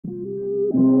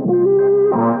Do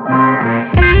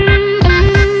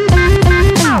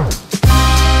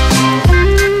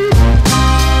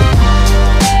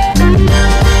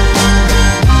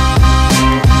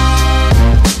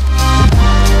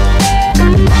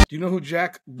you know who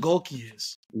Jack Golke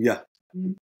is? Yeah.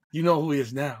 You know who he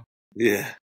is now. Yeah.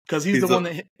 Because he's the one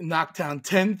that knocked down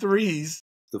 10 threes.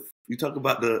 You talk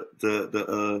about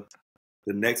the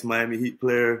next Miami Heat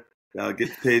player that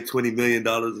gets paid $20 million.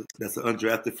 That's an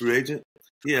undrafted free agent.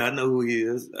 Yeah, I know who he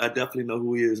is. I definitely know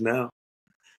who he is now.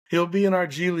 He'll be in our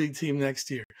G League team next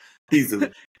year.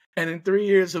 Easily. And in 3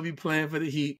 years, he'll be playing for the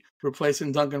Heat,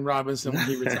 replacing Duncan Robinson when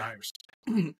he retires.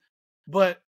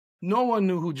 But no one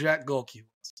knew who Jack Golke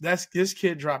was. This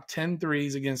kid dropped 10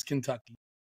 threes against Kentucky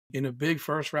in a big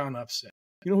first-round upset.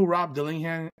 You know who Rob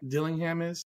Dillingham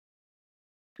is?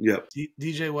 Yep.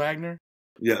 DJ Wagner?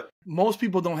 Yep. Most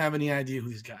people don't have any idea who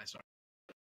these guys are.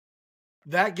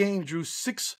 That game drew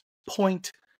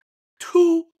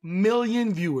 6.2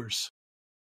 million viewers.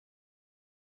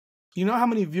 You know how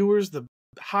many viewers the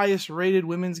highest rated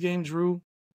women's game drew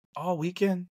all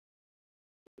weekend?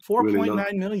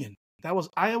 4.9 million. That was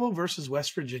Iowa versus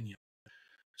West Virginia.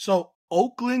 So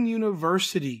Oakland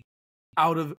University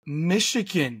out of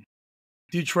Michigan,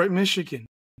 Detroit, Michigan,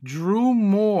 drew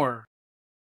more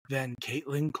than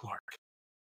Caitlin Clark.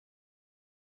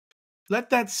 Let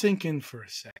that sink in for a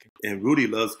second. And Rudy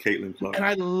loves Caitlin Clark. And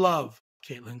I love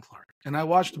Caitlin Clark. And I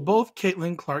watched both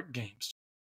Caitlin Clark games.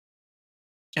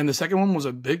 And the second one was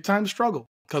a big-time struggle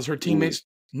because her teammates,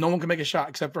 no one could make a shot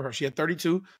except for her. She had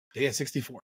 32. They had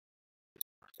 64.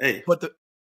 Hey, but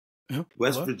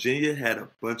West Virginia had a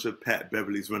bunch of Pat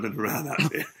Beverleys running around out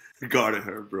there guarding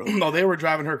her, bro. No, they were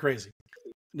driving her crazy.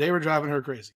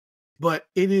 But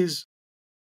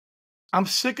I'm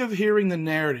sick of hearing the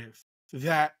narrative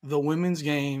that the women's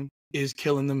game is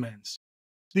killing the men's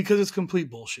because it's complete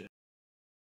bullshit.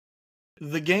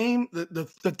 The game,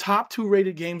 the top two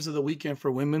rated games of the weekend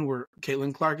for women were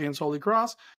Caitlin Clark against Holy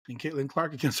Cross and Caitlin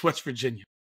Clark against West Virginia.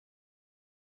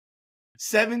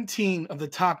 17 of the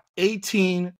top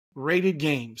 18 rated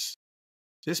games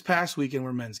this past weekend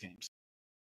were men's games.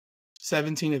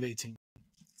 17 of 18.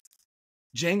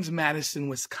 James Madison,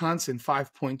 Wisconsin,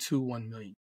 5.21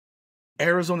 million.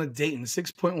 Arizona Dayton,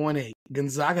 6.18.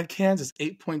 Gonzaga, Kansas,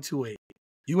 8.28.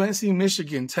 UNC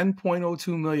Michigan,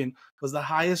 10.02 million, was the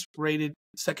highest rated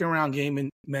second round game in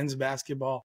men's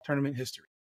basketball tournament history.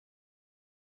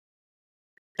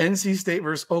 NC State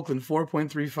versus Oakland,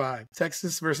 4.35.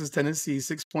 Texas versus Tennessee,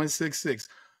 6.66.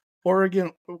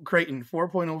 Oregon, Creighton,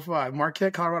 4.05.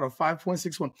 Marquette, Colorado,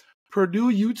 5.61. Purdue,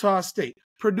 Utah State.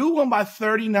 Purdue won by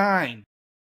 39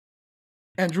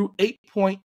 and drew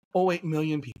 8.08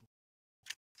 million people.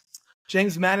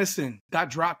 James Madison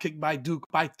got dropkicked by Duke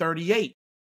by 38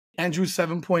 and drew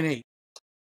 7.8.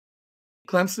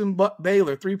 Clemson,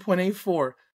 Baylor,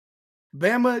 3.84.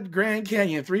 Bama, Grand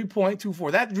Canyon,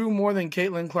 3.24. That drew more than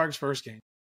Caitlin Clark's first game.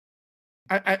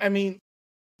 I mean,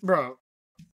 bro,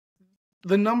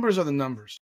 the numbers are the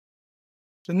numbers.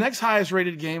 The next highest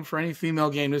rated game for any female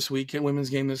game this weekend, women's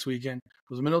game this weekend,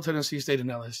 was Middle Tennessee State and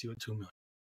LSU at 2 million.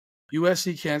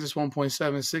 USC, Kansas,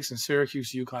 1.76, and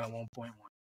Syracuse, UConn at 1.1.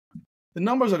 The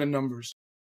numbers are the numbers.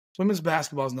 Women's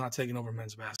basketball is not taking over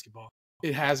men's basketball.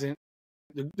 It hasn't.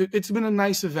 It's been a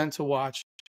nice event to watch.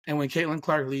 And when Caitlin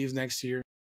Clark leaves next year,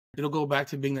 it'll go back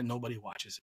to being that nobody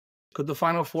watches it. Could the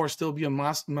Final Four still be a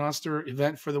monster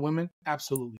event for the women?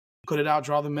 Absolutely. Could it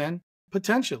outdraw the men?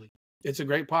 Potentially. It's a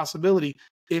great possibility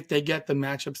if they get the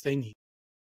matchups they need.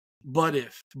 But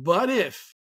if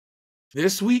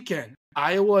this weekend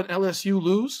Iowa and LSU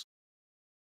lose,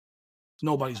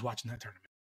 nobody's watching that tournament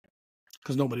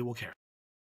because nobody will care.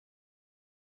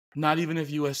 Not even if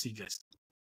USC gets it.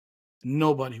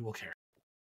 Nobody will care.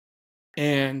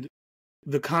 And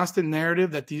the constant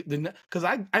narrative that because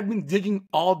I've been digging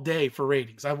all day for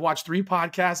ratings. I've watched 3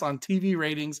 podcasts on TV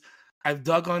ratings. I've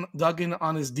dug in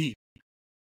on as deep.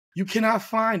 You cannot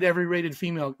find every rated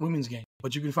female women's game,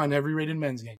 but you can find every rated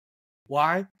men's game.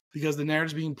 Why? Because the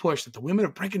narrative's being pushed that the women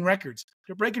are breaking records.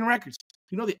 They're breaking records.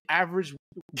 You know the average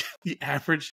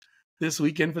this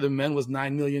weekend for the men was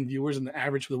 9 million viewers, and the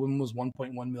average for the women was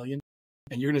 1.1 million.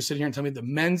 And you're going to sit here and tell me the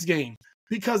men's game,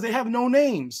 because they have no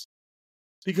names,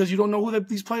 because you don't know who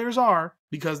these players are,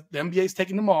 because the NBA's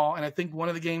taking them all. And I think one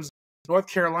of the games, North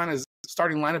Carolina's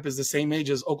starting lineup is the same age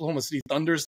as Oklahoma City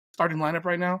Thunder's starting lineup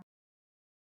right now.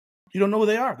 You don't know who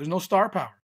they are. There's no star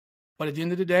power. But at the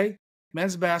end of the day,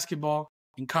 men's basketball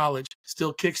in college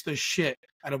still kicks the shit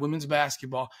out of women's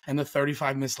basketball and the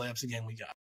 35 missed layups a game we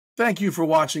got. Thank you for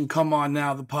watching Come On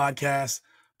Now, the podcast.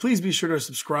 Please be sure to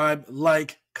subscribe,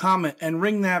 like, comment, and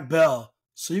ring that bell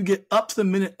so you get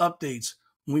up-to-the-minute updates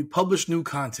when we publish new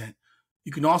content.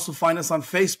 You can also find us on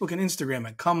Facebook and Instagram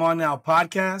at Come On Now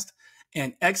Podcast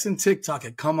and X and TikTok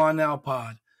at Come On Now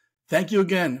Pod. Thank you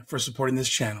again for supporting this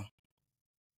channel.